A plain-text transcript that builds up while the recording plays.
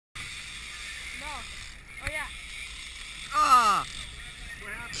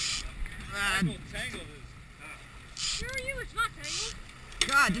Tangled is... Where are you? It's not tangled.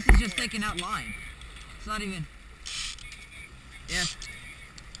 God, this is just taking out line. It's not even... Yeah.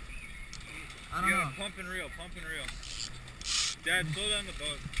 I don't know. Pump and reel, pump and reel. Dad, slow down the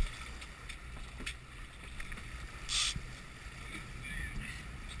boat.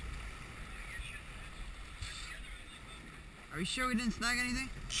 Are you sure we didn't snag anything?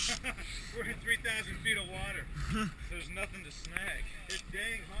 We're in 3,000 feet of water. There's nothing to snag. It's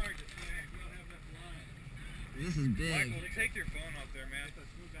dang hard to snag. We don't have enough line. This is big. Michael, take your phone off there, man.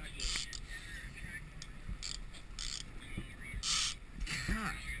 Let's move back to it.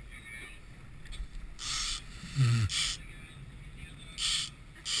 God.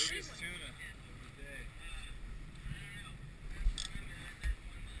 Biggest tuna of the day.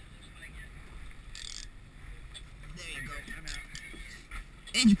 There you go.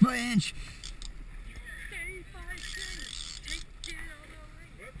 Inch by inch.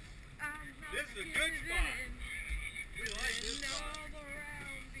 This is a good spot. We like this spot.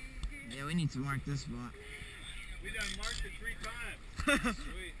 Yeah, we need to mark this spot. We done marked it 3 times.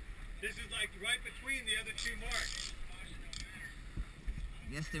 Sweet. This is like right between the other 2 marks.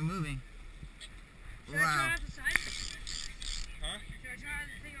 Guess they're moving. Should I try off the side? Huh? Should I try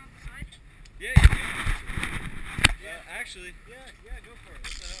the thing off the side? Yeah, you can. Actually, yeah, go for it.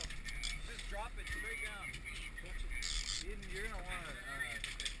 What the hell? Just drop it straight down. You're gonna want to,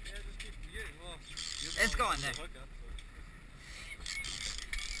 yeah, just keep, It's going there. Hook up,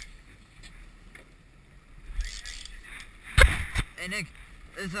 so. Hey Nick,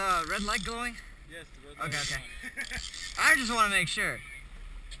 is red light glowing? Yes, the red light. Okay. I just want to make sure.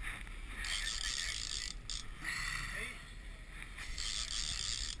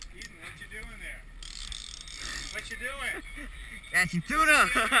 Eden, what you doing there? What you doing? Catching tuna!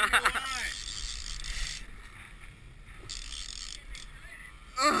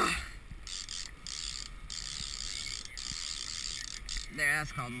 There,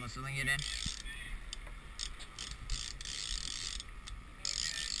 that's called muscling it in.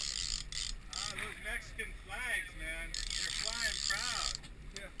 Ah, those Mexican flags, man. They're flying proud.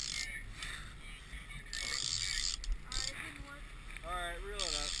 Yeah. Alright, reel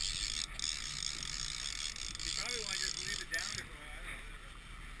it up. You probably want to just leave it down there for a while.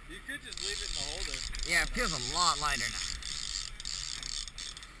 You could just leave it in the holder. Yeah, it feels a lot lighter now.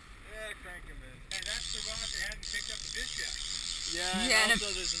 Yeah, crank him in. Hey, that's the rod that hadn't picked up the fish yet. Yeah, Yeah, and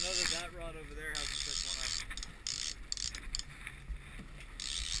also there's another, that rod over there hasn't picked one up.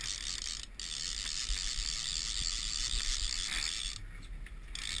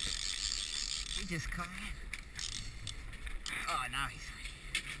 He just come in. Oh, now he's...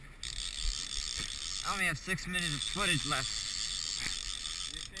 I only have 6 minutes of footage left.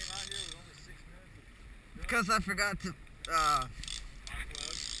 You came out here with only 6 minutes of... Because I forgot to, Upload.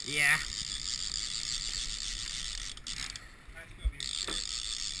 yeah. That's going to be a short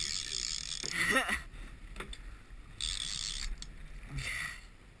YouTube.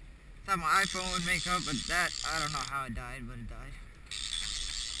 Thought my iPhone would make up, but that, I don't know how it died, but it died.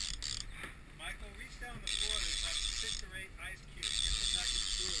 Michael, reach down the floor. There's like 6 or 8 ice cubes. Get them back in the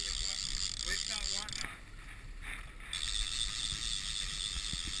cooler. Waste not, want not.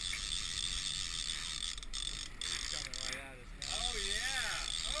 It's coming right at us now. Oh yeah!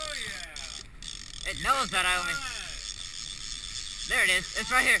 Oh yeah! It knows that I only... There it is.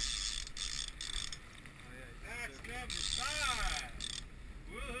 It's right here. Oh yeah. That's number 5.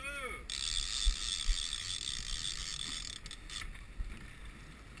 Woohoo!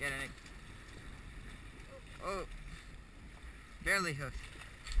 Get it. Oh. Barely hooked.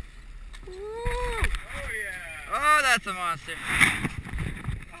 Woo! Oh yeah! Oh, that's a monster.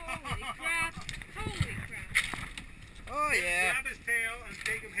 Holy crap. Holy crap. Oh, yeah. Grab his tail and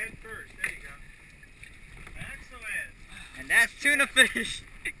take him head first. There you go. Excellent. And that's tuna fish.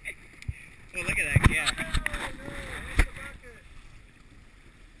 Oh, look at that gap. No, where's the bucket?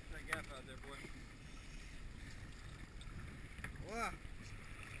 That gap out there, boy. Wow.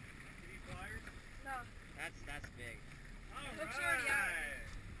 Any pliers? No. That's big. Hook's already out.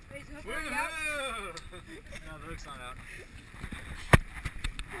 Wait, is the hook already out? Woohoo! No, the hook's not out.